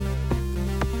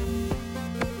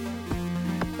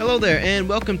Hello there, and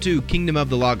welcome to Kingdom of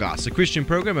the Logos, a Christian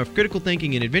program of critical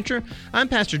thinking and adventure. I'm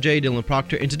Pastor J. Dillon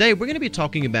Proctor, and today we're going to be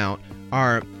talking about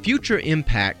our future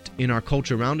impact in our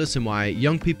culture around us and why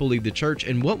young people leave the church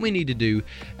and what we need to do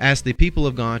as the people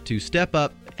of God to step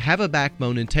up, have a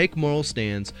backbone, and take moral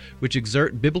stands which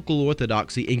exert biblical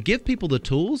orthodoxy and give people the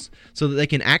tools so that they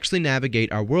can actually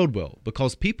navigate our world well.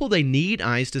 Because people, they need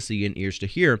eyes to see and ears to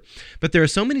hear. But there are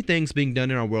so many things being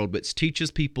done in our world which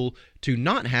teaches people to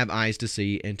not have eyes to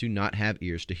see and to not have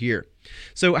ears to hear.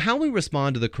 So how we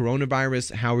respond to the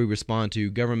coronavirus, how we respond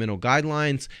to governmental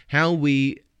guidelines, how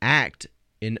we act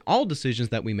in all decisions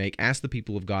that we make as the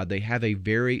people of God, they have a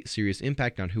very serious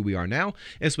impact on who we are now,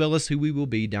 as well as who we will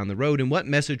be down the road, and what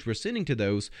message we're sending to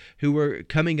those who are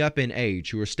coming up in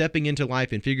age, who are stepping into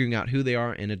life and figuring out who they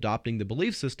are and adopting the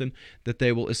belief system that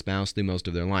they will espouse through most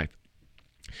of their life.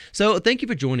 So thank you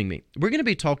for joining me. We're going to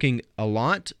be talking a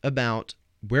lot about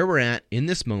where we're at in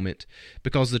this moment,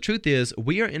 because the truth is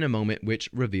we are in a moment which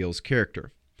reveals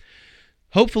character.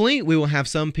 Hopefully, we will have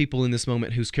some people in this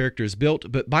moment whose character is built,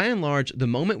 but by and large, the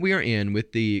moment we are in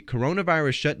with the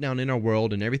coronavirus shutdown in our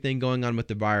world and everything going on with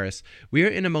the virus, we are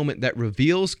in a moment that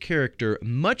reveals character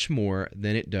much more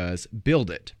than it does build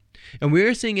it. And we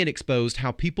are seeing it exposed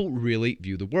how people really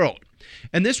view the world.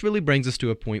 And this really brings us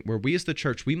to a point where we as the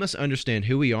church, we must understand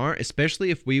who we are, especially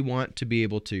if we want to be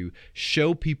able to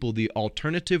show people the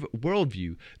alternative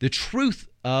worldview, the truth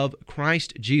of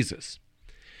Christ Jesus.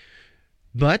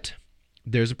 But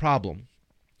there's a problem,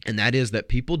 and that is that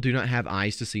people do not have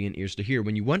eyes to see and ears to hear.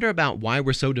 When you wonder about why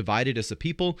we're so divided as a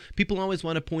people always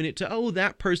want to point it to, oh,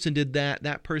 that person did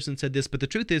that person said this. But the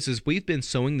truth is we've been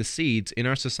sowing the seeds in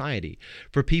our society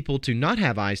for people to not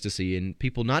have eyes to see and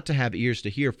people not to have ears to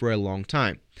hear for a long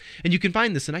time. And you can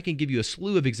find this, and I can give you a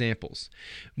slew of examples.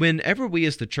 Whenever we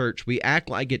as the church, we act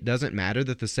like it doesn't matter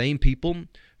that the same people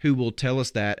who will tell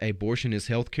us that abortion is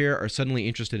health care are suddenly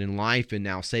interested in life and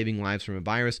now saving lives from a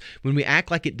virus. When we act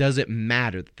like it doesn't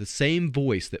matter that the same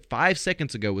voice that 5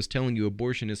 seconds ago was telling you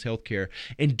abortion is health care,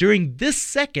 and during this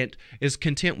second is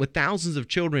content with thousands of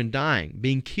children dying,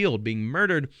 being killed, being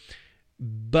murdered,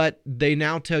 but they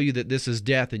now tell you that this is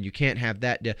death and you can't have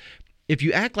that death. If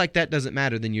you act like that doesn't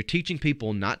matter, then you're teaching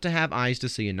people not to have eyes to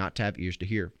see and not to have ears to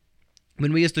hear.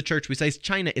 When we as the church, we say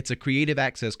China, it's a creative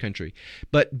access country.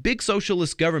 But big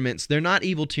socialist governments, they're not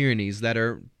evil tyrannies that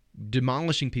are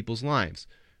demolishing people's lives.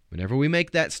 Whenever we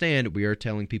make that stand, we are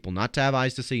telling people not to have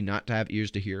eyes to see, not to have ears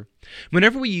to hear.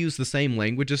 Whenever we use the same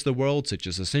language as the world, such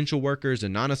as essential workers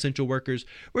and non-essential workers,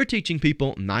 we're teaching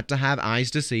people not to have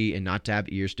eyes to see and not to have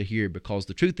ears to hear. Because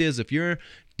the truth is, if you're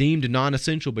deemed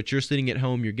non-essential, but you're sitting at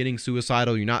home, you're getting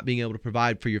suicidal, you're not being able to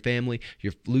provide for your family,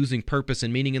 you're losing purpose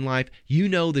and meaning in life, you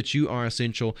know that you are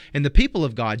essential. And the people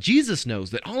of God, Jesus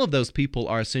knows that all of those people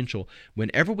are essential.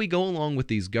 Whenever we go along with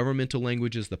these governmental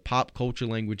languages, the pop culture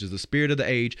languages, the spirit of the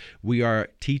age, we are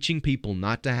teaching people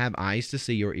not to have eyes to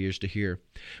see or ears to hear.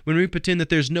 When we pretend that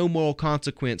there's no moral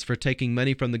consequence for taking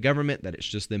money from the government, that it's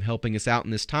just them helping us out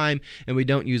in this time, and we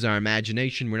don't use our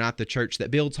imagination, we're not the church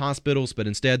that builds hospitals, but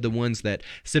instead the ones that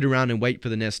sit around and wait for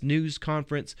the next news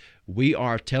conference, we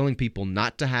are telling people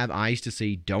not to have eyes to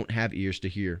see, don't have ears to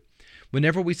hear.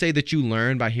 Whenever we say that you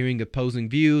learn by hearing opposing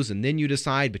views and then you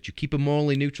decide, but you keep a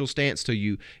morally neutral stance till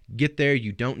you get there,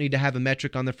 you don't need to have a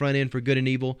metric on the front end for good and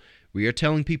evil, we are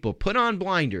telling people, put on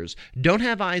blinders, don't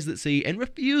have eyes that see, and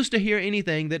refuse to hear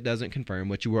anything that doesn't confirm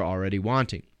what you were already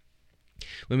wanting.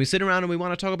 When we sit around and we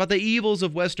want to talk about the evils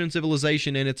of Western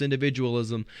civilization and its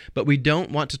individualism, but we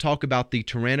don't want to talk about the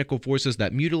tyrannical forces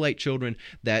that mutilate children,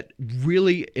 that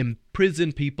really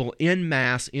imprison people en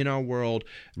masse in our world,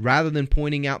 rather than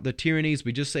pointing out the tyrannies,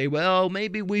 we just say, well,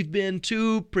 maybe we've been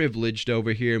too privileged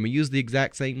over here, and we use the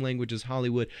exact same language as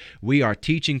Hollywood. We are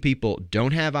teaching people,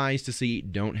 don't have eyes to see,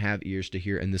 don't have ears to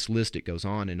hear, and this list, it goes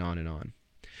on and on and on.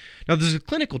 Now, there's a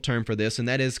clinical term for this, and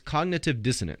that is cognitive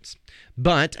dissonance.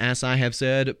 But, as I have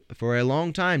said for a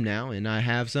long time now, and I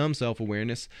have some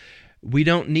self-awareness, we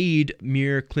don't need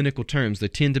mere clinical terms. They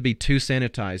tend to be too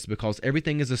sanitized because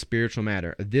everything is a spiritual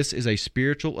matter. This is a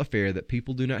spiritual affair that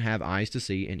people do not have eyes to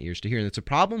see and ears to hear. And it's a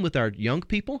problem with our young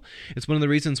people. It's one of the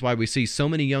reasons why we see so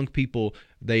many young people,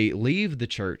 they leave the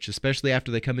church, especially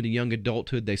after they come into young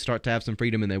adulthood. They start to have some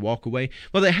freedom and they walk away.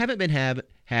 Well, they haven't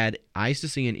had eyes to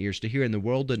see and ears to hear, and the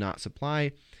world did not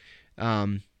supply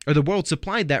or the world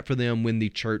supplied that for them when the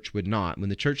church would not. When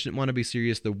the church didn't want to be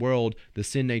serious, the world, the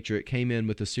sin nature, it came in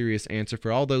with a serious answer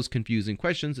for all those confusing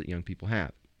questions that young people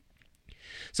have.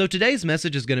 So today's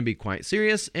message is going to be quite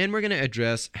serious, and we're going to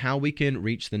address how we can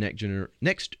reach the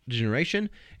next generation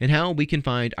and how we can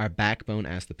find our backbone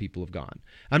as the people of God.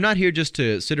 I'm not here just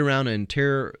to sit around and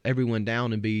tear everyone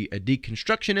down and be a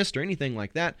deconstructionist or anything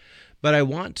like that, but I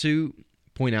want to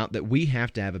point out that we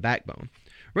have to have a backbone.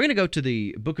 We're going to go to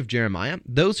the book of Jeremiah.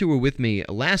 Those who were with me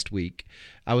last week,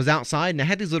 I was outside and I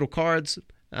had these little cards.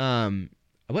 I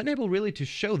wasn't able really to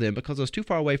show them because I was too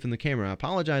far away from the camera. I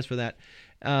apologize for that.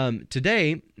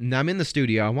 Today, I'm in the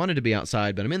studio. I wanted to be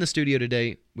outside, but I'm in the studio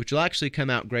today, which will actually come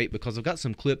out great because I've got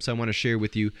some clips I want to share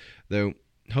with you, though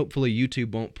hopefully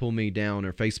YouTube won't pull me down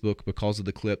or Facebook because of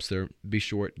the clips. They'll be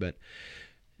short, but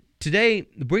today,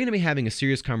 we're going to be having a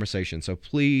serious conversation, so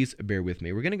please bear with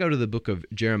me. We're going to go to the book of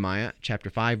Jeremiah, chapter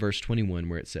 5, verse 21,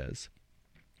 where it says,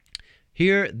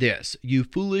 "Hear this, you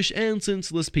foolish and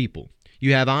senseless people.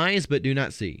 You have eyes, but do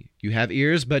not see. You have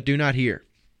ears, but do not hear."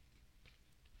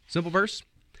 Simple verse,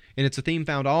 and it's a theme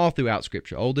found all throughout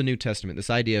Scripture, Old and New Testament, this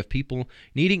idea of people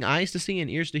needing eyes to see and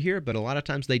ears to hear, but a lot of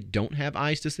times they don't have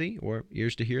eyes to see or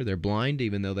ears to hear. They're blind,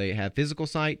 even though they have physical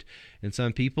sight, and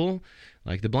some people,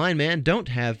 like the blind man, don't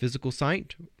have physical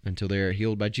sight until they're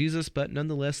healed by Jesus, but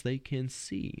nonetheless they can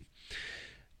see.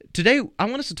 Today, I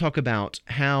want us to talk about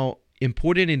how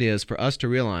important it is for us to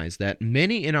realize that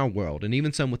many in our world, and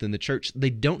even some within the church,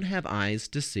 they don't have eyes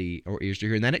to see or ears to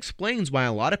hear. And that explains why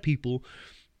a lot of people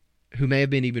who may have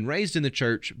been even raised in the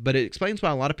church, but it explains why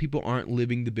a lot of people aren't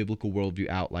living the biblical worldview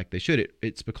out like they should.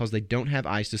 It's because they don't have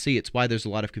eyes to see. It's why there's a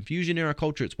lot of confusion in our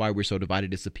culture. It's why we're so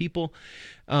divided as a people.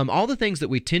 All the things that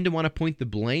we tend to want to point the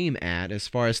blame at as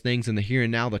far as things in the here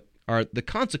and now are the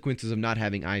consequences of not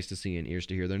having eyes to see and ears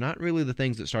to hear. They're not really the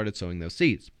things that started sowing those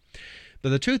seeds. But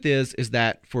the truth is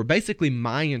that for basically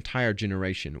my entire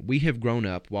generation, we have grown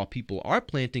up while people are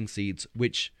planting seeds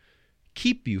which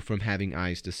keep you from having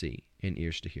eyes to see and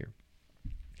ears to hear.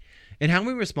 And how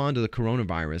we respond to the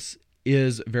coronavirus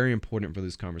is very important for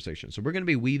this conversation. So we're going to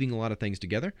be weaving a lot of things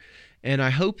together, and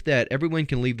I hope that everyone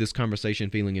can leave this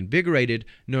conversation feeling invigorated,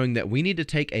 knowing that we need to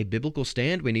take a biblical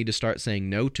stand. We need to start saying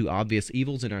no to obvious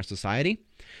evils in our society.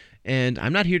 And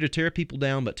I'm not here to tear people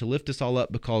down, but to lift us all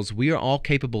up, because we are all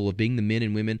capable of being the men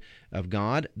and women of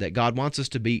God that God wants us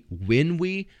to be when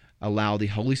we allow the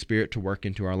Holy Spirit to work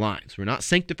into our lives. We're not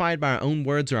sanctified by our own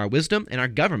words or our wisdom, and our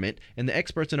government and the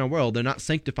experts in our world, they're not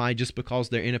sanctified just because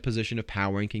they're in a position of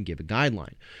power and can give a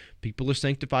guideline. People are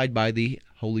sanctified by the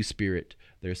Holy Spirit.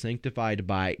 They're sanctified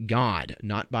by God,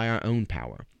 not by our own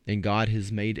power. And God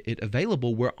has made it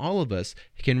available where all of us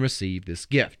can receive this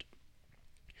gift.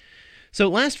 So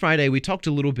last Friday, we talked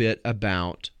a little bit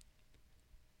about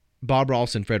Bob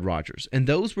Ross and Fred Rogers, and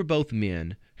those were both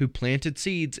men who planted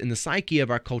seeds in the psyche of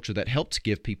our culture that helped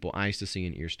give people eyes to see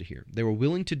and ears to hear. They were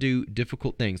willing to do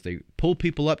difficult things. They pulled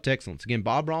people up to excellence. Again,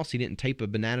 Bob Ross, he didn't tape a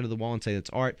banana to the wall and say that's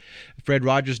art. Fred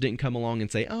Rogers didn't come along and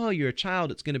say, "Oh, you're a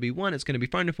child, it's going to be one, it's going to be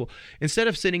wonderful. Instead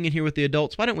of sitting in here with the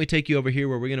adults, why don't we take you over here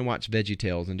where we're going to watch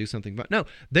VeggieTales and do something fun?" No,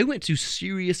 they went to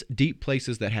serious, deep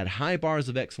places that had high bars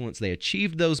of excellence. They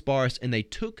achieved those bars, and they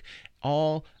took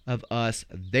all of us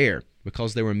there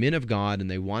because they were men of God and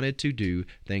they wanted to do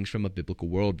things from a biblical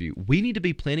worldview. We need to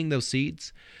be planting those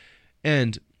seeds,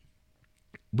 and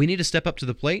we need to step up to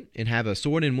the plate and have a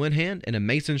sword in one hand and a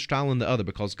mason's trowel in the other,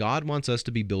 because God wants us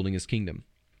to be building his kingdom.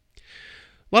 A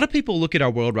lot of people look at our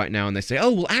world right now and they say,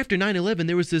 "Oh, well, after 9/11,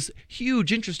 there was this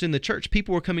huge interest in the church.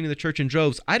 People were coming to the church in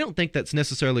droves." I don't think that's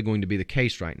necessarily going to be the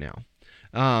case right now.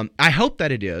 I hope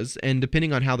that it is, and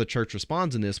depending on how the church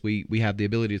responds in this, we have the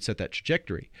ability to set that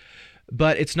trajectory.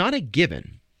 But it's not a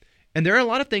given. And there are a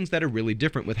lot of things that are really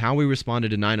different with how we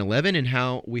responded to 9/11 and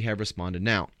how we have responded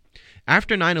now.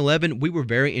 After 9/11, we were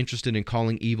very interested in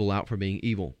calling evil out for being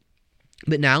evil.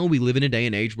 But now we live in a day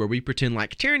and age where we pretend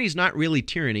like tyranny's not really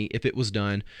tyranny if it was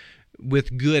done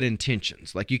with good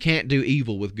intentions. Like, you can't do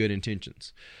evil with good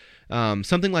intentions.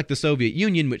 Something like the Soviet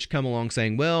Union, which come along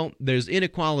saying, well, there's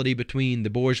inequality between the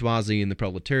bourgeoisie and the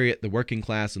proletariat, the working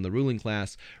class and the ruling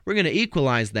class. We're going to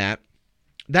equalize that.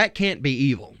 That can't be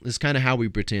evil, is kind of how we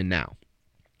pretend now.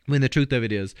 When the truth of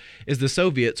it is the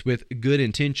Soviets, with good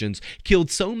intentions,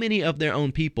 killed so many of their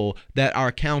own people that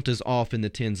our count is off in the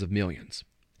tens of millions.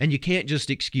 And you can't just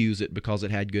excuse it because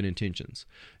it had good intentions.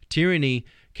 Tyranny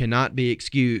cannot be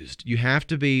excused. You have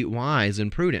to be wise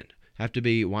and prudent. Have to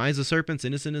be wise as serpents,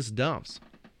 innocent as doves.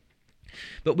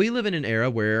 But we live in an era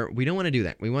where we don't want to do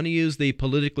that. We want to use the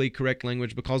politically correct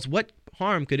language, because what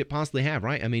harm could it possibly have,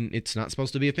 right? I mean, it's not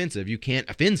supposed to be offensive. You can't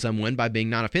offend someone by being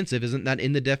not offensive. Isn't that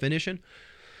in the definition?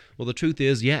 Well, the truth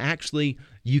is, yeah, actually,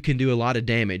 you can do a lot of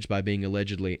damage by being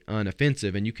allegedly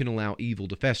unoffensive, and you can allow evil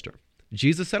to fester.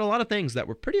 Jesus said a lot of things that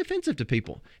were pretty offensive to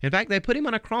people. In fact, they put him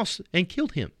on a cross and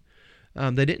killed him.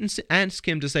 They didn't ask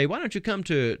him to say, why don't you come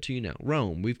to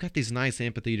Rome? We've got these nice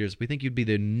amphitheaters. We think you'd be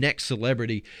the next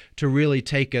celebrity to really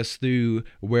take us through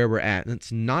where we're at.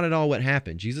 That's not at all what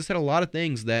happened. Jesus had a lot of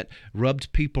things that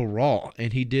rubbed people raw,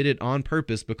 and he did it on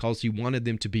purpose because he wanted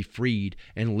them to be freed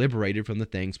and liberated from the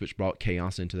things which brought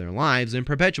chaos into their lives and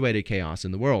perpetuated chaos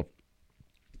in the world.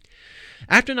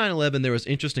 After 9/11, there was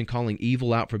interest in calling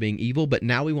evil out for being evil, but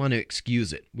now we want to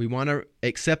excuse it. We want to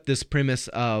accept this premise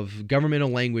of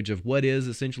governmental language of what is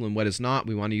essential and what is not.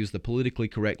 We want to use the politically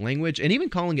correct language, and even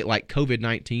calling it like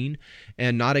COVID-19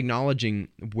 and not acknowledging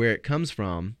where it comes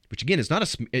from, which again is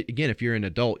not again, if you're an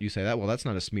adult, you say that, well, that's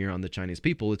not a smear on the Chinese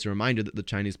people. It's a reminder that the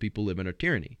Chinese people live under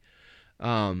tyranny.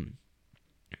 All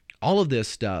of this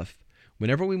stuff,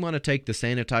 whenever we want to take the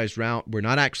sanitized route, we're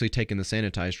not actually taking the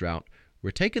sanitized route. We're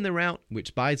taking the route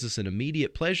which buys us an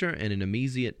immediate pleasure and an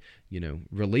immediate,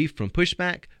 relief from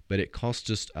pushback, but it costs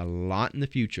us a lot in the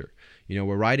future.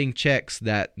 We're writing checks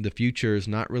that the future is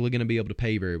not really going to be able to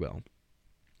pay very well.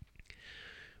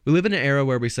 We live in an era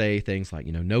where we say things like,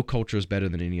 no culture is better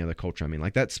than any other culture.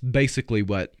 That's basically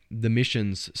what the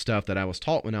missions stuff that I was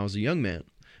taught when I was a young man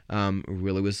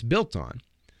really was built on.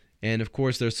 And of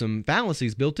course, there's some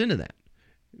fallacies built into that.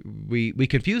 We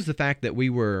confuse the fact that we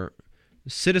were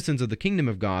citizens of the kingdom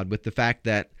of God with the fact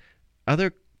that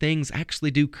other things actually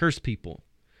do curse people.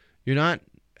 You're not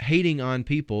hating on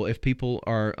people if people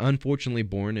are unfortunately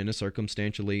born in a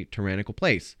circumstantially tyrannical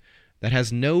place that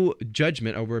has no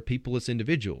judgment over people as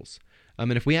individuals.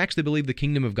 And if we actually believe the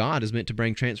kingdom of God is meant to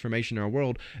bring transformation in our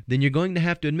world, then you're going to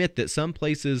have to admit that some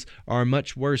places are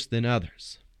much worse than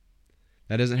others.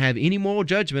 That doesn't have any moral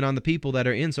judgment on the people that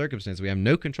are in circumstance. We have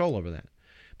no control over that.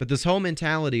 But this whole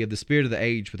mentality of the spirit of the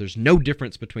age, where there's no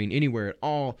difference between anywhere at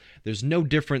all, there's no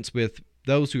difference with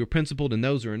those who are principled and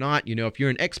those who are not. If you're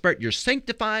an expert, you're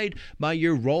sanctified by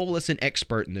your role as an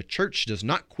expert, and the church does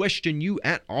not question you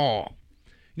at all.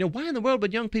 Why in the world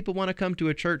would young people want to come to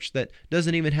a church that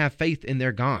doesn't even have faith in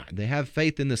their God? They have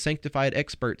faith in the sanctified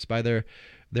experts by their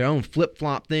own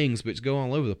flip-flop things which go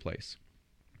all over the place.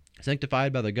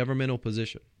 Sanctified by the governmental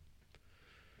position.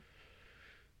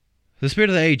 The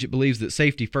spirit of the age, it believes that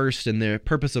safety first and the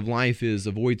purpose of life is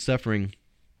avoid suffering.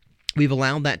 We've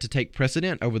allowed that to take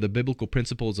precedent over the biblical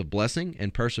principles of blessing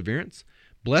and perseverance.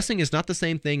 Blessing is not the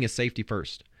same thing as safety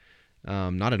first.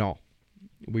 Not at all.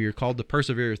 We are called to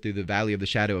persevere through the valley of the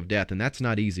shadow of death, and that's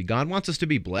not easy. God wants us to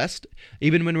be blessed,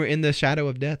 even when we're in the shadow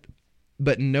of death.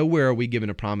 But nowhere are we given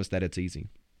a promise that it's easy.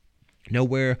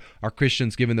 Nowhere are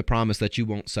Christians given the promise that you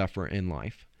won't suffer in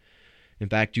life. In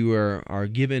fact, you are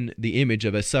given the image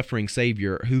of a suffering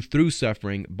Savior who through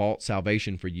suffering bought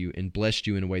salvation for you and blessed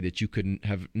you in a way that you couldn't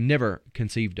have never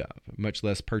conceived of, much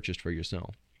less purchased for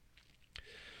yourself.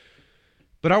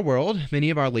 But our world,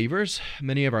 many of our leaders,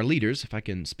 if I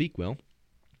can speak well,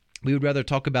 we would rather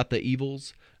talk about the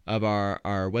evils of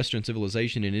our Western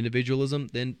civilization and individualism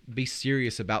than be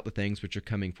serious about the things which are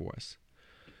coming for us.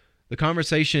 The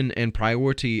conversation and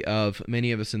priority of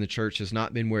many of us in the church has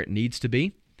not been where it needs to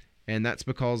be. And that's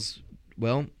because,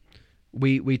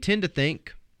 we tend to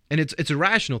think, and it's a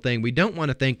rational thing, we don't want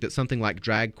to think that something like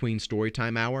Drag Queen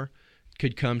Storytime Hour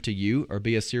could come to you or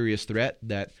be a serious threat,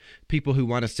 that people who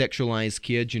want to sexualize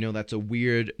kids, that's a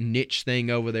weird niche thing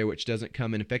over there which doesn't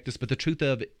come and affect us. But the truth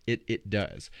of it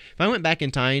does. If I went back in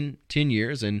time 10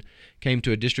 years and came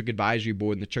to a district advisory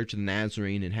board in the Church of the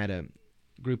Nazarene and had a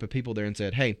group of people there and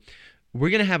said, hey,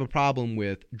 we're going to have a problem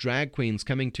with drag queens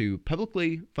coming to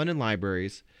publicly funded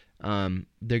libraries.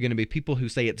 They're going to be people who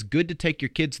say it's good to take your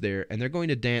kids there, and they're going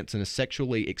to dance in a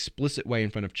sexually explicit way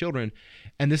in front of children,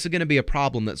 and this is going to be a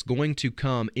problem that's going to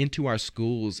come into our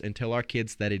schools and tell our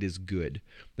kids that it is good.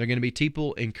 They're going to be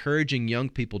people encouraging young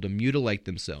people to mutilate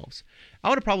themselves. I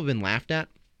would have probably been laughed at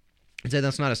and said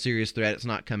that's not a serious threat, it's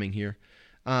not coming here.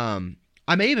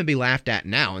 I may even be laughed at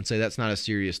now and say that's not a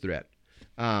serious threat.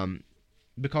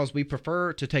 Because we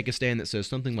prefer to take a stand that says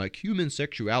something like human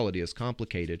sexuality is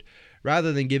complicated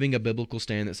rather than giving a biblical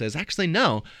stand that says, actually,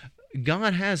 no,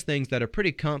 God has things that are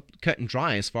pretty cut and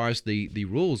dry as far as the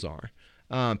rules are.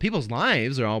 People's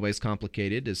lives are always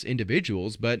complicated as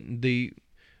individuals, but the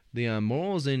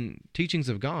morals and teachings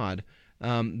of God,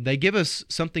 they give us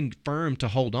something firm to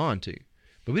hold on to.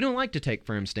 But we don't like to take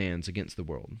firm stands against the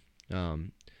world.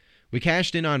 We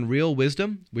cashed in on real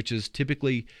wisdom, which is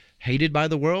typically hated by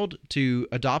the world, to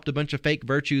adopt a bunch of fake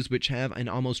virtues which have an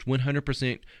almost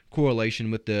 100%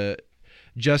 correlation with the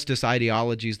justice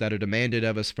ideologies that are demanded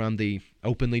of us from the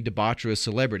openly debaucherous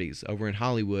celebrities over in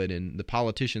Hollywood and the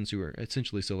politicians who are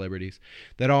essentially celebrities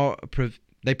that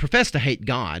they profess to hate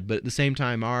God, but at the same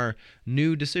time our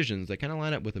new decisions, they kind of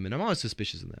line up with them, and I'm always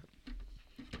suspicious of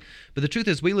that. But the truth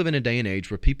is, we live in a day and age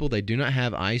where people, they do not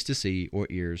have eyes to see or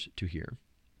ears to hear.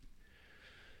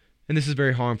 And this is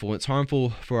very harmful. It's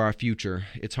harmful for our future.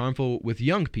 It's harmful with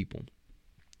young people.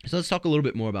 So let's talk a little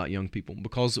bit more about young people,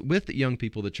 because with young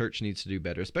people, the church needs to do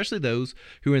better, especially those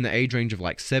who are in the age range of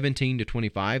like 17 to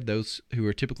 25, those who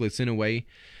are typically sent away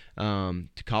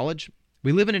to college.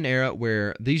 We live in an era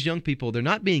where these young people, they're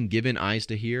not being given eyes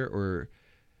to hear or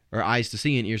eyes to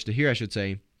see and ears to hear, I should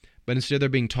say, but instead they're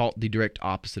being taught the direct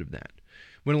opposite of that.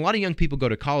 When a lot of young people go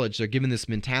to college, they're given this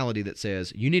mentality that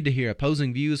says, you need to hear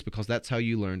opposing views because that's how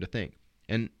you learn to think.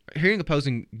 And hearing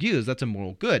opposing views, that's a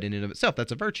moral good in and of itself.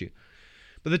 That's a virtue.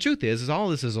 But the truth is all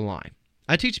this is a lie.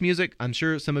 I teach music. I'm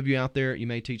sure some of you out there, you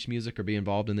may teach music or be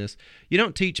involved in this. You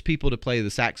don't teach people to play the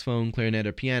saxophone, clarinet,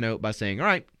 or piano by saying, all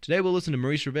right, today we'll listen to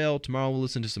Maurice Ravel, tomorrow we'll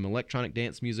listen to some electronic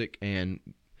dance music, and,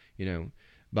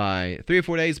 by 3 or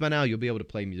 4 days by now, you'll be able to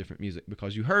play different music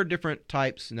because you heard different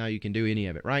types, now you can do any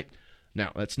of it, right?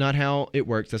 No, that's not how it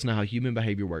works. That's not how human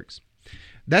behavior works.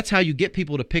 That's how you get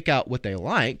people to pick out what they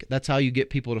like. That's how you get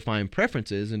people to find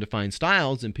preferences and to find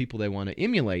styles and people they want to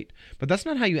emulate. But that's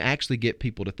not how you actually get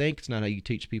people to think. It's not how you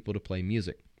teach people to play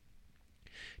music.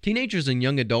 Teenagers and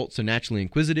young adults are naturally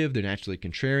inquisitive. They're naturally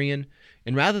contrarian.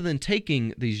 And rather than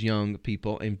taking these young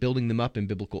people and building them up in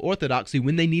biblical orthodoxy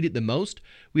when they need it the most,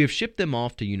 we have shipped them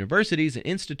off to universities and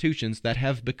institutions that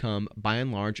have become, by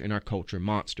and large, in our culture,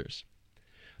 monsters.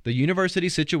 The university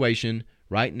situation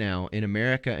right now in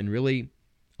America and really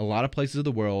a lot of places of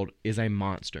the world is a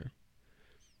monster.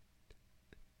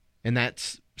 And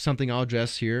that's something I'll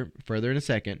address here further in a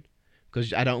second,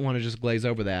 because I don't want to just glaze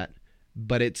over that.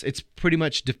 But it's pretty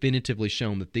much definitively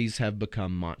shown that these have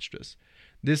become monstrous.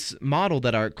 This model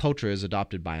that our culture has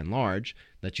adopted by and large,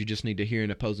 that you just need to hear an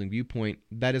opposing viewpoint,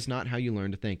 that is not how you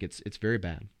learn to think. It's very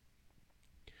bad.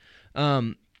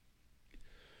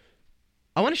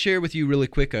 I want to share with you really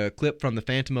quick a clip from The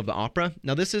Phantom of the Opera.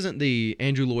 Now, this isn't the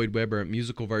Andrew Lloyd Webber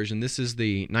musical version. This is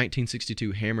the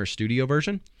 1962 Hammer studio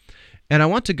version. And I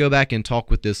want to go back and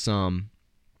talk with this, and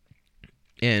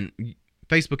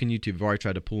Facebook and YouTube have already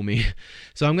tried to pull me.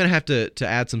 So I'm going to have to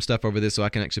add some stuff over this so I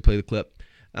can actually play the clip.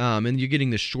 And you're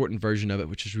getting this shortened version of it,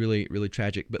 which is really, really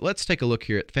tragic. But let's take a look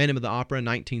here at Phantom of the Opera,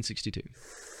 1962.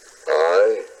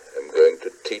 I am going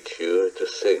to teach you to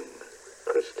sing,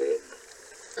 Christine.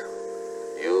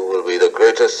 You will be the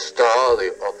greatest star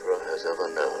the opera has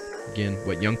ever known. Again,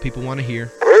 what young people want to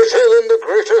hear. Greater than the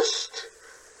greatest.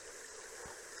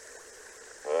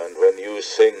 And when you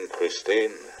sing,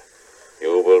 Christine,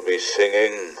 you will be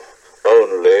singing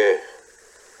only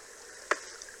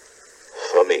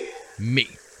for me. Me.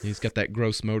 He's got that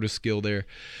gross motor skill there.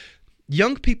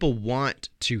 Young people want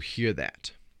to hear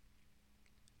that.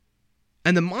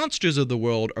 And the monsters of the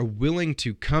world are willing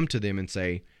to come to them and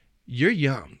say, you're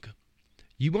young.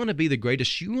 You want to be the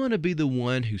greatest. You want to be the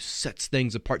one who sets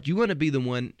things apart. You want to be the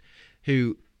one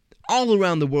who, all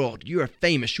around the world, you are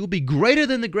famous. You'll be greater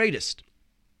than the greatest.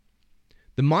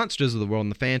 The monsters of the world,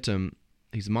 and the Phantom,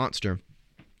 he's a monster.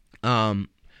 The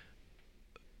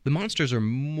monsters are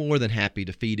more than happy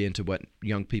to feed into what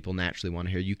young people naturally want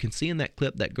to hear. You can see in that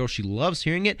clip, that girl, she loves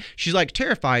hearing it. She's like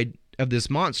terrified of this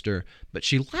monster, but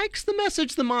she likes the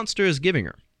message the monster is giving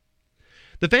her.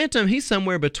 The Phantom, he's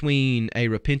somewhere between a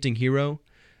repenting hero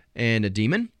and a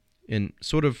demon, and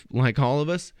sort of like all of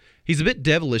us. He's a bit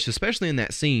devilish, especially in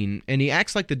that scene, and he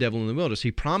acts like the devil in the wilderness.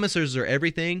 He promises her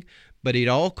everything, but it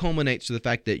all culminates to the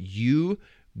fact that you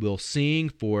will sing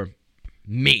for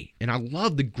me. And I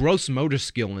love the gross motor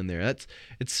skill in there.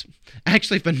 It's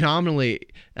actually phenomenally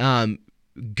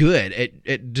good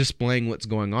at displaying what's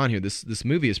going on here. This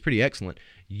movie is pretty excellent.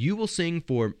 You will sing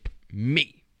for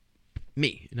me.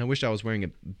 Me. And I wish I was wearing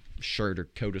a shirt or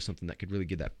coat or something that could really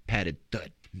get that padded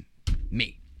thud.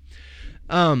 Me.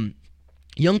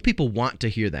 Young people want to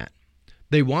hear that.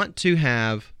 They want to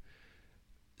have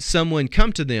someone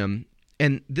come to them.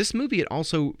 And this movie, it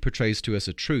also portrays to us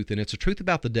a truth, and it's a truth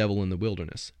about the devil in the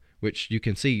wilderness, which you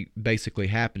can see basically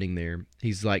happening there.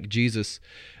 He's like Jesus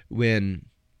when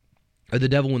the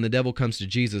devil comes to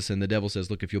Jesus, and the devil says,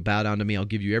 look, if you'll bow down to me, I'll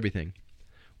give you everything.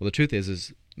 Well, the truth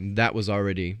is that was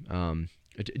already,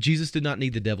 Jesus did not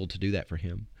need the devil to do that for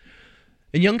him.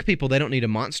 And young people, they don't need a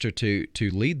monster to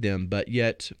lead them, but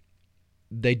yet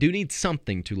they do need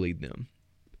something to lead them.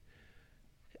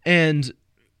 And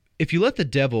if you let the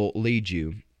devil lead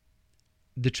you,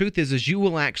 the truth is you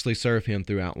will actually serve him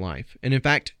throughout life. And in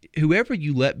fact, whoever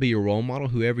you let be your role model,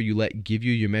 whoever you let give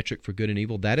you your metric for good and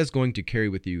evil, that is going to carry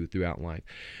with you throughout life.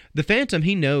 The Phantom,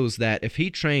 he knows that if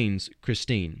he trains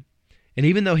Christine, and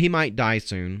even though he might die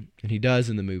soon, and he does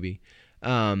in the movie,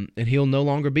 And he'll no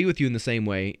longer be with you in the same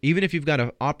way. Even if you've got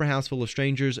an opera house full of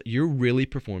strangers, you're really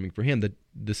performing for him.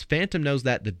 This phantom knows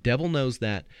that. The devil knows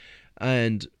that.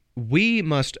 And we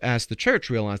must, as the church,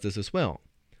 realize this as well.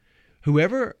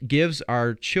 Whoever gives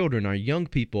our children, our young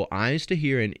people, eyes to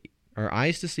hear and or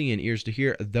eyes to see and ears to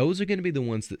hear, those are going to be the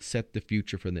ones that set the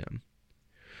future for them.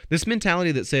 This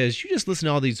mentality that says you just listen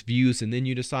to all these views and then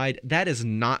you decide, that is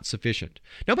not sufficient.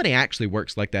 Nobody actually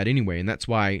works like that anyway, and that's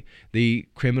why the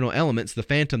criminal elements, the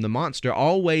phantom, the monster,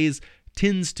 always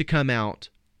tends to come out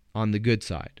on the good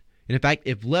side. And in fact,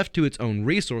 if left to its own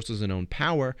resources and own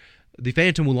power, the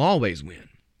phantom will always win.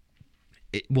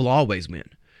 It will always win,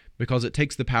 because it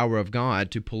takes the power of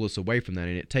God to pull us away from that,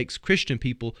 and it takes Christian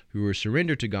people who are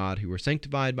surrendered to God, who are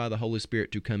sanctified by the Holy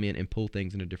Spirit, to come in and pull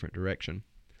things in a different direction.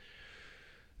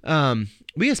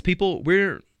 We as people,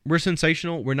 we're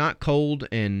sensational. We're not cold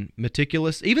and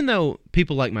meticulous. Even though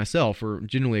people like myself are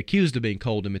generally accused of being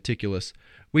cold and meticulous,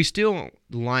 we still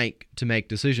like to make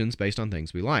decisions based on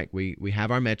things we like. We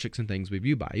have our metrics and things we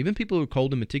view by. Even people who are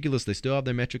cold and meticulous, they still have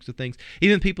their metrics of things.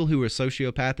 Even people who are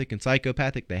sociopathic and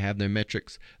psychopathic, they have their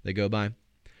metrics they go by.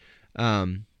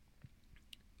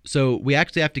 So we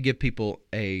actually have to give people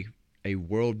a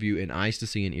worldview and eyes to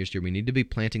see and ears to hear. We need to be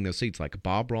planting those seeds like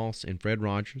Bob Ross and Fred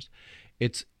Rogers.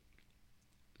 It's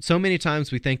so many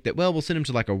times we think that, well, we'll send them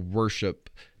to like a worship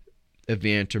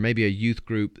event or maybe a youth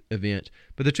group event.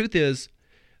 But the truth is,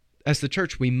 as the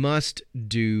church, we must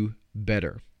do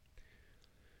better.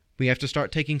 We have to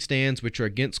start taking stands which are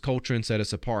against culture and set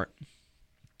us apart.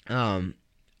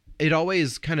 It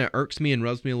always kind of irks me and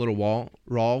rubs me a little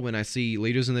raw when I see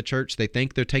leaders in the church. They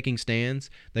think they're taking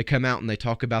stands. They come out and they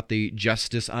talk about the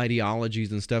justice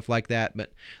ideologies and stuff like that,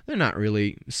 but they're not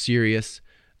really serious.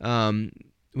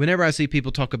 Whenever I see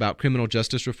people talk about criminal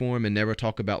justice reform and never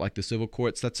talk about like the civil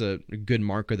courts, that's a good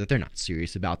marker that they're not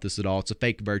serious about this at all. It's a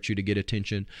fake virtue to get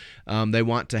attention. They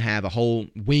want to have a whole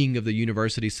wing of the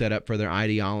university set up for their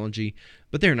ideology,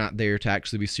 but they're not there to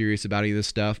actually be serious about any of this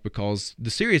stuff, because the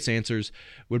serious answers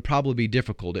would probably be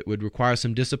difficult. It would require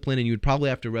some discipline, and you would probably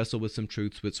have to wrestle with some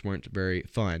truths which weren't very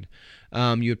fun.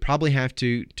 You would probably have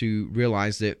to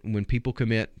realize that when people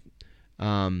commit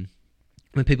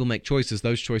when people make choices,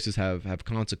 those choices have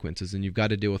consequences, and you've got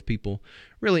to deal with people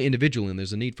really individually, and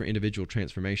there's a need for individual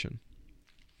transformation.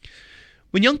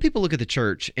 When young people look at the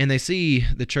church and they see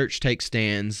the church take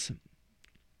stands,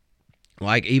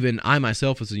 like even I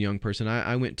myself as a young person,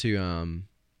 I went to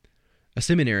a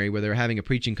seminary where they were having a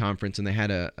preaching conference, and they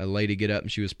had a lady get up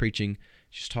and she was preaching.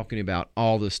 She's talking about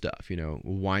all this stuff,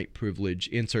 white privilege,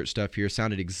 insert stuff here,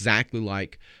 sounded exactly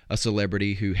like a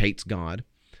celebrity who hates God.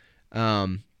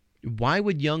 Why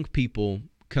would young people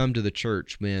come to the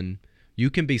church when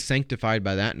you can be sanctified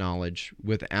by that knowledge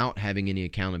without having any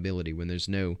accountability, when there's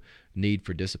no need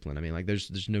for discipline? I mean, like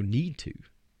there's no need to.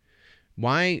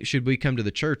 Why should we come to the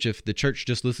church if the church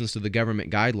just listens to the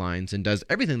government guidelines and does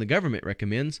everything the government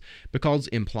recommends? Because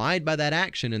implied by that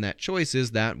action and that choice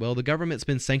is that, well, the government's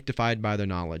been sanctified by their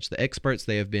knowledge. The experts,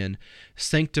 they have been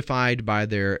sanctified by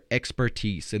their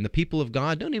expertise. And the people of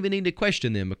God don't even need to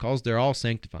question them because they're all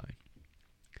sanctified.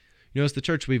 As the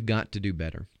church, we've got to do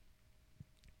better.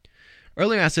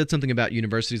 Earlier, I said something about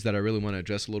universities that I really want to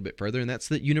address a little bit further, and that's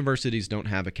that universities don't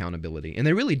have accountability, and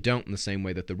they really don't in the same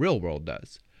way that the real world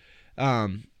does.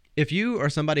 If you are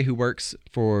somebody who works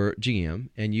for GM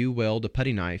and you weld a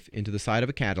putty knife into the side of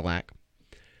a Cadillac,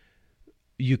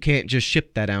 you can't just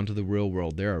ship that out to the real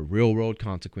world. There are real world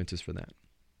consequences for that.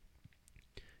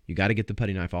 You got to get the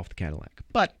putty knife off the Cadillac.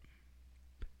 But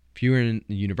if you're in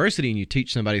a university and you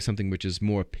teach somebody something which is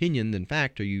more opinion than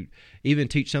fact, or you even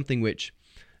teach something which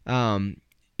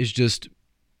is just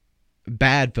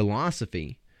bad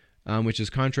philosophy, which is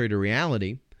contrary to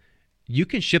reality, you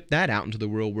can ship that out into the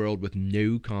real world with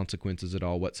no consequences at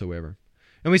all whatsoever.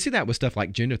 And we see that with stuff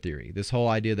like gender theory, this whole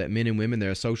idea that men and women, they're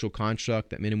a social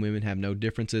construct, that men and women have no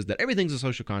differences, that everything's a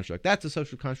social construct. That's a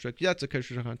social construct. That's a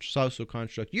social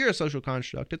construct. You're a social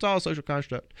construct. It's all a social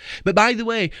construct. But by the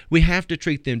way, we have to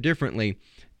treat them differently.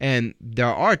 And there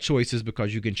are choices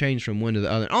because you can change from one to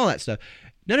the other and all that stuff.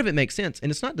 None of it makes sense.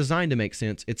 And it's not designed to make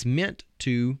sense. It's meant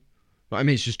to,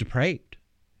 it's just depraved.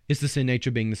 It's the sin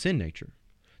nature being the sin nature.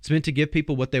 It's meant to give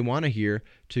people what they want to hear,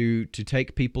 to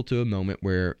take people to a moment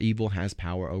where evil has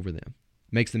power over them.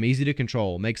 Makes them easy to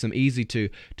control, makes them easy to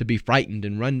be frightened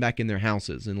and run back in their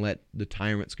houses and let the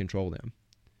tyrants control them.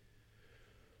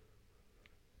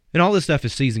 And all this stuff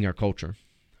is seizing our culture.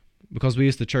 Because we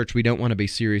as the church, we don't want to be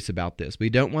serious about this.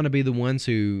 We don't want to be the ones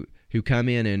who come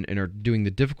in and are doing the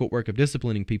difficult work of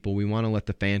disciplining people. We want to let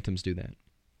the phantoms do that.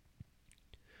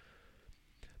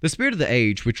 The spirit of the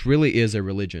age, which really is a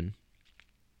religion,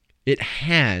 it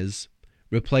has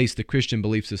replace the Christian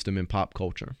belief system in pop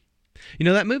culture. You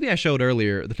know, that movie I showed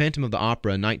earlier, The Phantom of the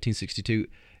Opera, 1962,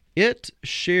 it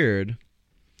shared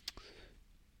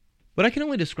what I can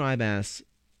only describe as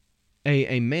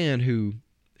a man who,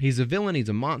 he's a villain, he's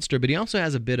a monster, but he also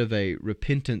has a bit of a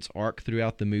repentance arc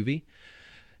throughout the movie.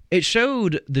 It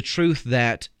showed the truth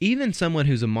that even someone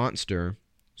who's a monster,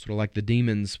 sort of like the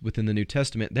demons within the New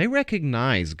Testament, they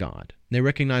recognize God. They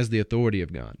recognize the authority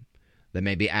of God. They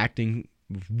may be acting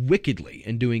wickedly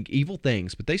and doing evil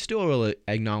things, but they still really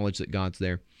acknowledge that God's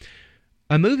there.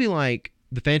 A movie like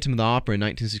The Phantom of the Opera in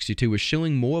 1962 was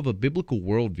showing more of a biblical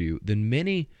worldview than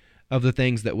many of the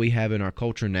things that we have in our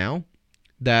culture now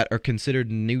that are considered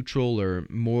neutral or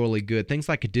morally good. Things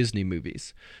like Disney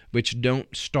movies, which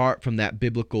don't start from that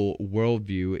biblical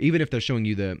worldview, even if they're showing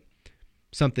you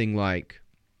something like,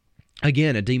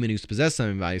 again, a demon who's possessed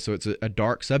somebody, so it's a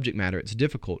dark subject matter. It's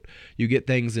difficult. You get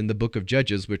things in the book of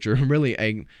Judges, which are really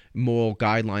a moral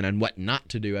guideline on what not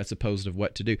to do as opposed to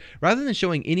what to do. Rather than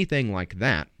showing anything like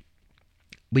that,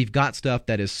 we've got stuff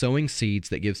that is sowing seeds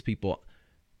that gives people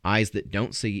eyes that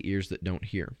don't see, ears that don't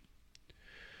hear.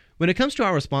 When it comes to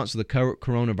our response to the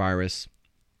coronavirus,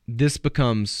 this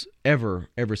becomes ever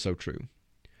so true.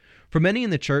 For many in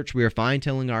the church, we are fine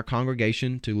telling our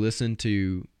congregation to listen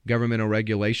to governmental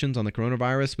regulations on the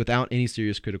coronavirus without any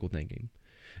serious critical thinking.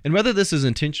 And whether this is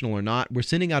intentional or not, we're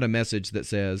sending out a message that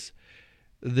says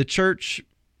the church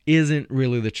isn't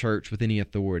really the church with any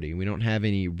authority. We don't have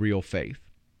any real faith.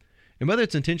 And whether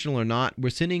it's intentional or not, we're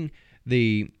sending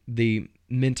the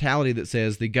mentality that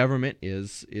says the government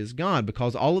is God,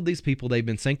 because all of these people, they've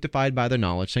been sanctified by their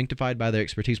knowledge, sanctified by their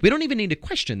expertise. We don't even need to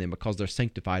question them because they're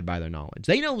sanctified by their knowledge.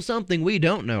 They know something we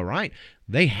don't know, right?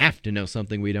 They have to know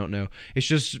something we don't know. It's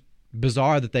just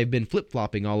bizarre that they've been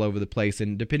flip-flopping all over the place,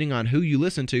 and depending on who you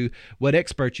listen to, what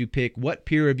experts you pick, what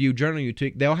peer-reviewed journal you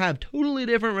pick, they'll have totally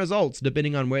different results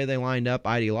depending on where they lined up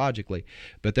ideologically.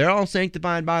 But they're all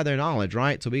sanctified by their knowledge,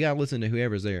 right? So we got to listen to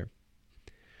whoever's there.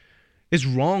 It's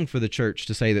wrong for the church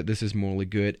to say that this is morally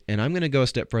good, and I'm going to go a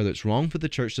step further. It's wrong for the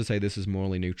church to say this is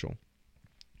morally neutral.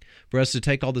 For us to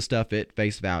take all this stuff at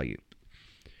face value.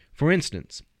 For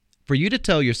instance, for you to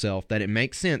tell yourself that it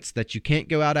makes sense that you can't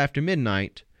go out after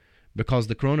midnight because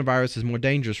the coronavirus is more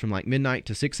dangerous from like midnight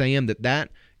to 6 a.m., that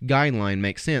guideline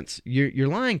makes sense, you're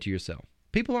lying to yourself.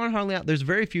 People aren't hardly out. There's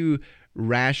very few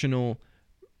rational,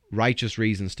 righteous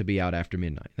reasons to be out after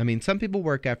midnight. I mean, some people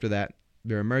work after that.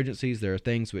 There are emergencies, there are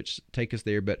things which take us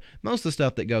there, but most of the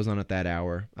stuff that goes on at that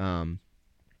hour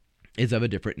is of a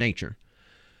different nature.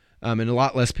 And a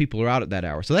lot less people are out at that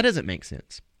hour, so that doesn't make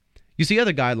sense. You see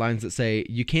other guidelines that say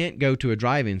you can't go to a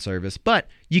drive-in service, but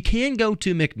you can go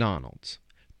to McDonald's.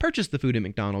 Purchase the food at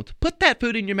McDonald's, put that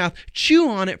food in your mouth, chew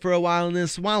on it for a while, and then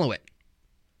swallow it.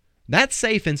 That's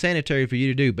safe and sanitary for you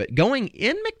to do, but going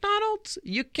in McDonald's,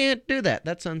 you can't do that.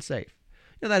 That's unsafe.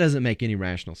 Now, that doesn't make any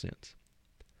rational sense.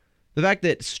 The fact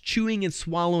that chewing and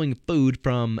swallowing food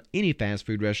from any fast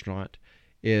food restaurant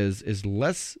is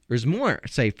more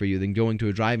safe for you than going to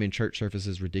a drive-in church service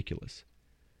is ridiculous.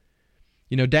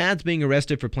 You know, dads being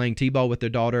arrested for playing t-ball with their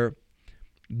daughter,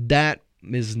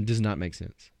 does not make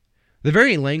sense. The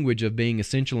very language of being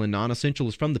essential and non-essential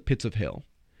is from the pits of hell.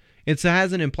 It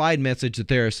has an implied message that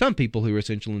there are some people who are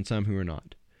essential and some who are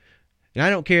not. And I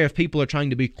don't care if people are trying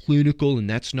to be clinical, and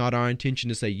that's not our intention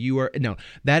to say you are. No,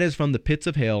 that is from the pits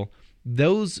of hell.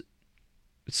 Those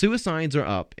suicides are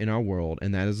up in our world,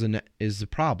 and that is a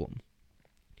problem.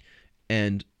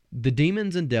 And the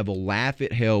demons and devil laugh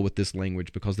at hell with this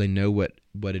language because they know what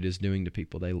it is doing to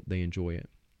people. They enjoy it.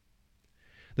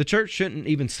 The church shouldn't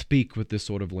even speak with this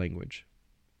sort of language.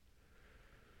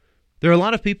 There are a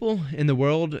lot of people in the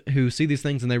world who see these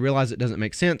things and they realize it doesn't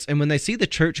make sense. And when they see the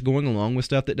church going along with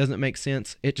stuff that doesn't make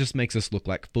sense, it just makes us look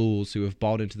like fools who have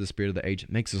bought into the spirit of the age.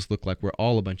 It makes us look like we're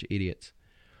all a bunch of idiots.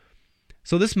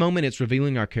 So this moment, it's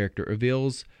revealing our character. It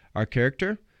reveals our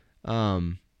character.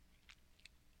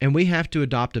 And we have to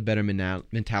adopt a better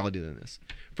mentality than this.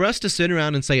 For us to sit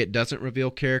around and say it doesn't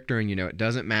reveal character and, it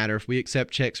doesn't matter if we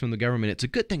accept checks from the government, it's a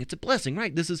good thing, it's a blessing,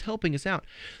 right? This is helping us out.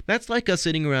 That's like us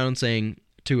sitting around and saying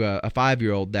to a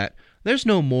 5-year-old that there's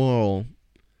no moral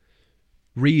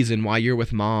reason why you're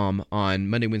with mom on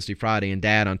Monday, Wednesday, Friday, and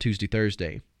dad on Tuesday,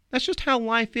 Thursday. That's just how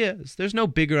life is. There's no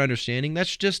bigger understanding.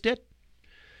 That's just it.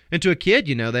 And to a kid,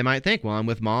 they might think, well, I'm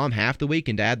with mom half the week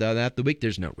and dad the other half the week.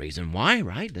 There's no reason why,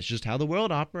 right? That's just how the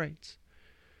world operates.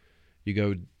 You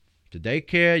go to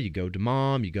daycare, you go to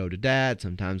mom, you go to dad.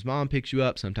 Sometimes mom picks you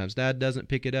up, sometimes dad doesn't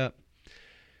pick it up.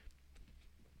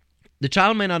 The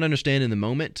child may not understand in the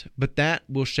moment, but that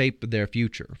will shape their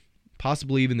future,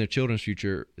 possibly even their children's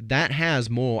future. That has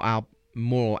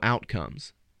moral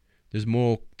outcomes. There's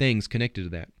moral things connected to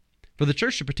that. For the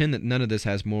church to pretend that none of this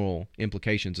has moral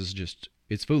implications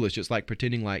it's foolish. It's like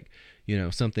pretending like,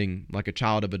 something like a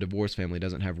child of a divorced family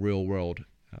doesn't have real world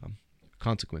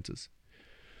consequences.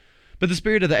 But the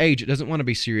spirit of the age, it doesn't want to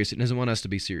be serious. It doesn't want us to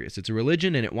be serious. It's a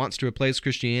religion, and it wants to replace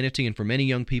Christianity, and for many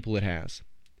young people it has.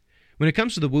 When it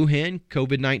comes to the Wuhan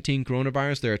COVID-19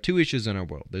 coronavirus, there are two issues in our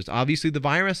world. There's obviously the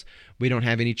virus. We don't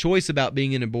have any choice about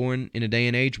being born in a day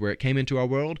and age where it came into our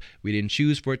world. We didn't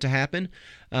choose for it to happen.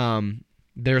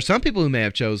 There are some people who may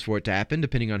have chose for it to happen,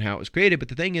 depending on how it was created. But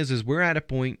the thing is we're at a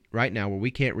point right now where we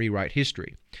can't rewrite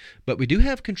history. But we do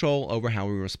have control over how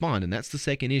we respond, and that's the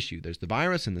second issue. There's the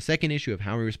virus and the second issue of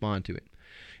how we respond to it.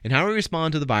 And how we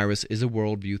respond to the virus is a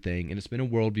worldview thing, and it's been a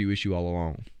worldview issue all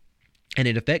along. And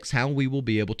it affects how we will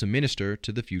be able to minister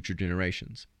to the future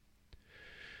generations.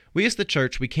 We as the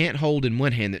church, we can't hold in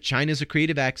one hand that China is a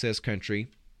creative access country,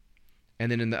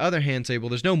 and then in the other hand say, well,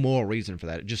 there's no moral reason for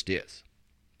that. It just is.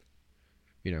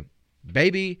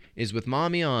 Baby is with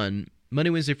mommy on Monday,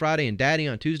 Wednesday, Friday, and daddy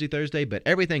on Tuesday, Thursday, but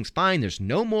everything's fine. There's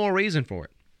no moral reason for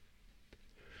it.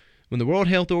 When the World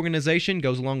Health Organization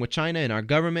goes along with China and our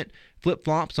government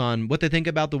flip-flops on what they think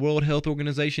about the World Health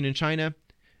Organization in China,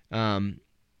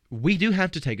 we do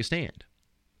have to take a stand,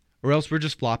 or else we're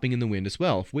just flopping in the wind as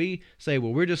well. If we say,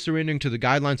 well, we're just surrendering to the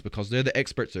guidelines because they're the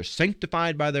experts, they're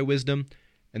sanctified by their wisdom,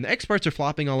 and the experts are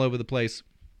flopping all over the place,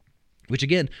 which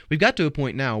again, we've got to a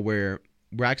point now where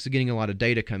we're actually getting a lot of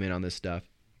data come in on this stuff,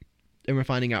 and we're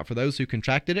finding out for those who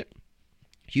contracted it,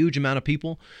 huge amount of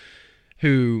people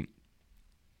who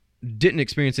didn't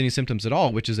experience any symptoms at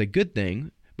all, which is a good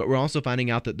thing. But we're also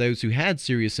finding out that those who had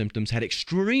serious symptoms had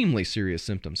extremely serious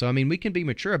symptoms. So, we can be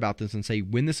mature about this and say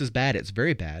when this is bad, it's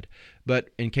very bad. But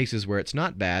in cases where it's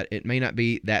not bad, it may not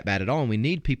be that bad at all. And we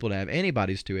need people to have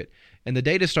antibodies to it. And the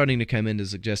data is starting to come in to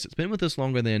suggest it's been with us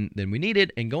longer than we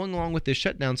needed. And going along with this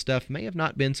shutdown stuff may have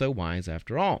not been so wise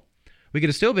after all. We could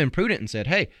have still been prudent and said,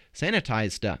 hey,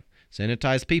 sanitize stuff.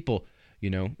 Sanitize people.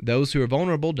 Those who are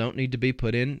vulnerable don't need to be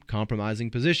put in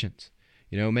compromising positions.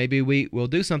 Maybe we'll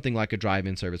do something like a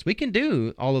drive-in service. We can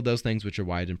do all of those things which are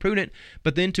wise and prudent,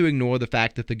 but then to ignore the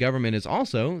fact that the government is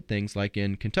also, things like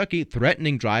in Kentucky,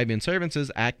 threatening drive-in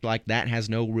services, act like that has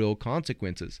no real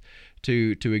consequences.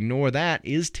 To ignore that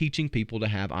is teaching people to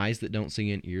have eyes that don't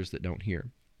see and ears that don't hear.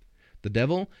 The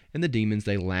devil and the demons,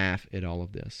 they laugh at all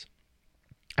of this.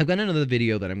 I've got another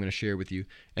video that I'm going to share with you,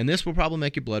 and this will probably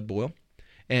make your blood boil.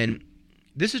 And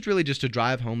this is really just to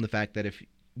drive home the fact that if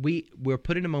we're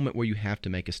put in a moment where you have to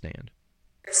make a stand.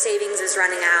 Their savings is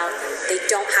running out. They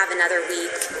don't have another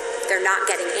week. They're not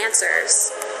getting answers.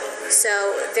 So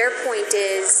their point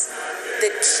is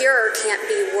the cure can't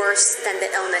be worse than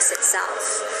the illness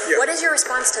itself. Yeah. What is your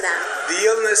response to that? The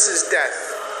illness is death.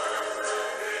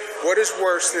 What is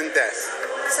worse than death?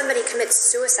 Somebody commits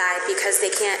suicide because they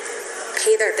can't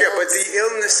pay their bills. Yeah, but the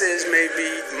illness is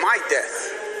maybe my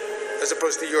death as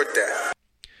opposed to your death.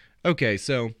 Okay,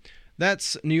 so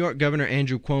that's New York Governor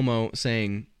Andrew Cuomo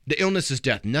saying the illness is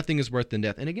death. Nothing is worse than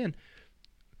death. And again,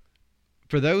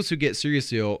 for those who get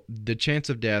seriously ill, the chance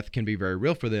of death can be very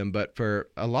real for them. But for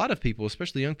a lot of people,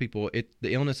 especially young people,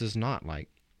 the illness is not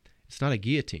it's not a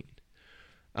guillotine.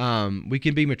 We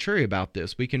can be mature about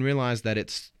this. We can realize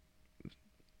that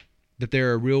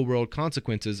there are real world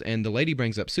consequences. And the lady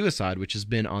brings up suicide, which has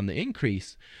been on the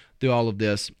increase through all of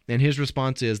this. And his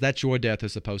response is, that's your death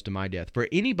as opposed to my death. For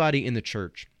anybody in the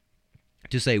church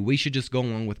to say we should just go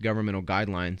along with governmental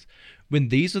guidelines, when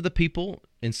these are the people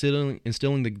instilling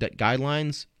the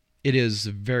guidelines, it is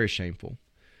very shameful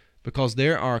because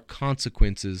there are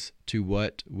consequences to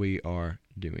what we are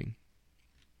doing.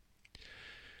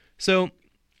 So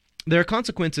there are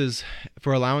consequences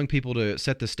for allowing people to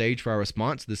set the stage for our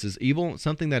response. This is evil,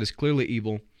 something that is clearly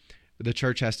evil. The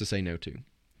church has to say no to.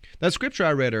 That scripture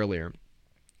I read earlier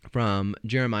from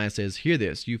Jeremiah says, "Hear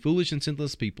this, you foolish and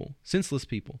senseless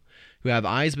people, who have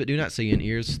eyes but do not see and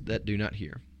ears that do not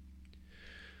hear."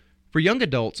 For young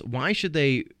adults, why should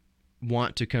they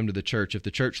want to come to the church if the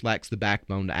church lacks the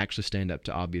backbone to actually stand up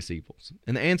to obvious evils?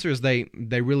 And the answer is they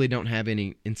really don't have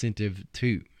any incentive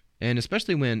to. And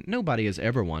especially when nobody has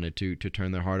ever wanted to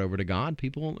turn their heart over to God.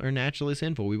 People are naturally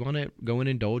sinful. We want to go and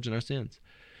indulge in our sins.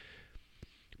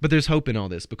 But there's hope in all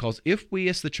this, because if we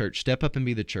as the church step up and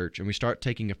be the church and we start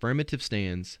taking affirmative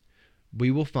stands, we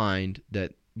will find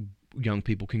that young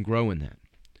people can grow in that.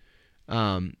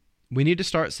 We need to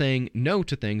start saying no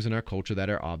to things in our culture that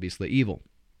are obviously evil.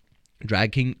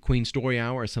 Drag Queen Story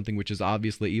Hour is something which is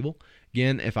obviously evil.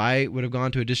 Again, if I would have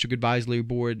gone to a district advisory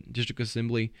board, district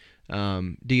assembly,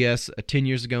 DS 10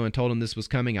 years ago and told them this was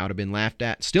coming, I would have been laughed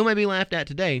at. Still may be laughed at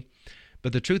today,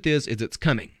 but the truth is it's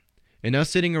coming. And us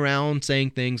sitting around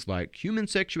saying things like human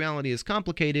sexuality is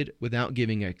complicated without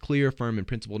giving a clear, firm, and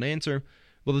principled answer,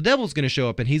 well, the devil's going to show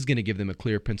up and he's going to give them a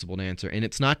clear, principled answer, and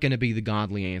it's not going to be the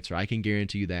godly answer. I can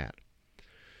guarantee you that.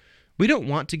 We don't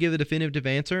want to give a definitive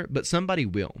answer, but somebody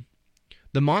will.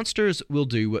 The monsters will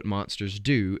do what monsters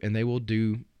do, and they will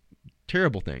do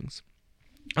terrible things.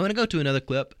 I want to go to another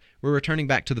clip. We're returning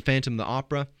back to the Phantom of the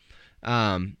Opera.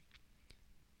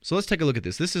 So let's take a look at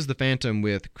this. This is the Phantom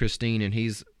with Christine, and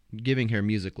he's giving her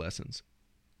music lessons.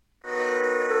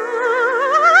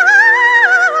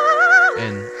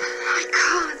 And I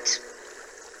can't.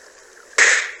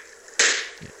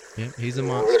 yeah, he's a You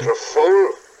monster. little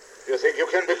fool. You think you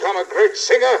can become a great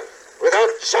singer without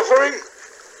suffering?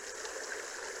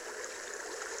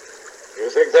 You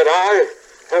think that I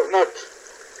have not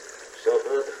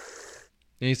suffered?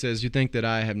 And he says, you think that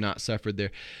I have not suffered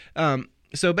there.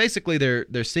 So basically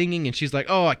they're singing, and she's like,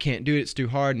 oh, I can't do it. It's too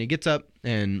hard. And he gets up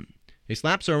and he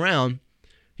slaps her around.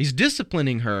 He's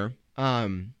disciplining her.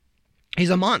 He's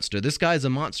a monster. This guy's a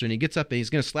monster. And he gets up and he's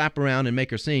going to slap her around and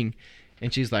make her sing.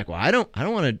 And she's like, well, I don't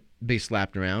want to be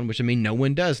slapped around, which, I mean, no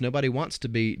one does. Nobody wants to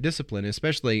be disciplined,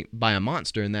 especially by a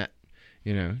monster in that,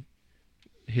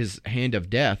 his hand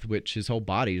of death, which his whole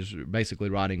body is basically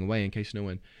rotting away, in case no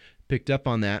one picked up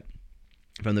on that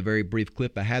from the very brief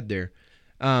clip I had there.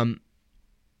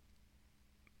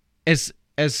 As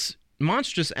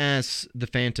monstrous as the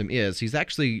Phantom is, he's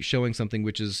actually showing something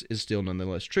which is still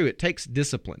nonetheless true. It takes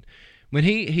discipline. When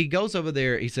he goes over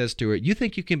there, he says to her, you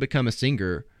think you can become a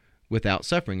singer without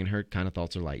suffering? And her kind of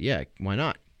thoughts are like, yeah, why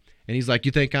not? And he's like,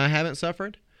 you think I haven't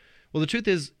suffered? Well, the truth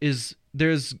is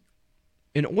there's,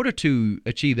 in order to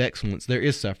achieve excellence, there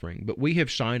is suffering, but we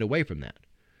have shied away from that.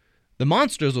 The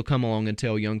monsters will come along and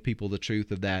tell young people the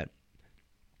truth of that.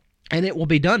 And it will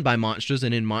be done by monsters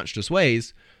and in monstrous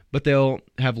ways, but they'll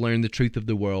have learned the truth of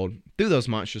the world through those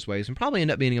monstrous ways and probably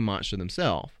end up being a monster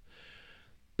themselves.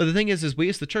 But the thing is we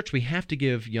as the church, we have to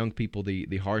give young people the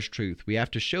harsh truth. We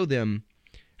have to show them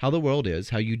how the world is,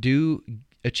 how you do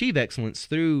achieve excellence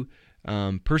through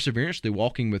perseverance, through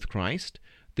walking with Christ,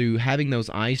 through having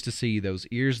those eyes to see, those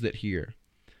ears that hear.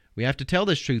 We have to tell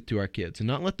this truth to our kids and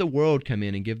not let the world come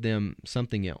in and give them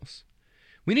something else.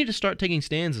 We need to start taking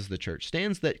stands as the church,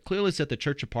 stands that clearly set the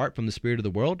church apart from the spirit of the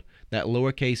world, that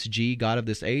lowercase g God of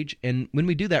this age. And when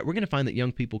we do that, we're going to find that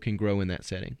young people can grow in that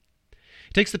setting.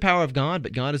 It takes the power of God,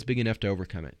 but God is big enough to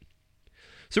overcome it.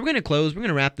 So we're going to close. We're going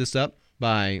to wrap this up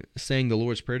by saying the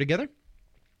Lord's Prayer together,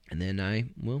 and then I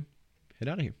will head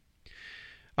out of here.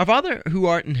 Our Father, who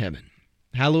art in heaven,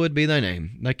 hallowed be thy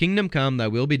name. Thy kingdom come, thy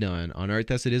will be done, on earth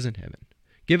as it is in heaven.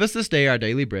 Give us this day our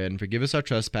daily bread, and forgive us our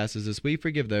trespasses as we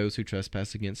forgive those who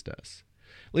trespass against us.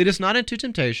 Lead us not into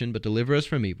temptation, but deliver us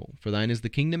from evil. For thine is the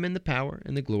kingdom and the power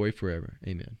and the glory forever.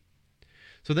 Amen.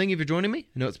 So thank you for joining me.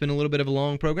 I know it's been a little bit of a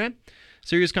long program,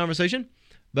 serious conversation.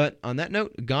 But on that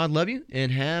note, God love you,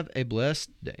 and have a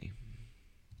blessed day.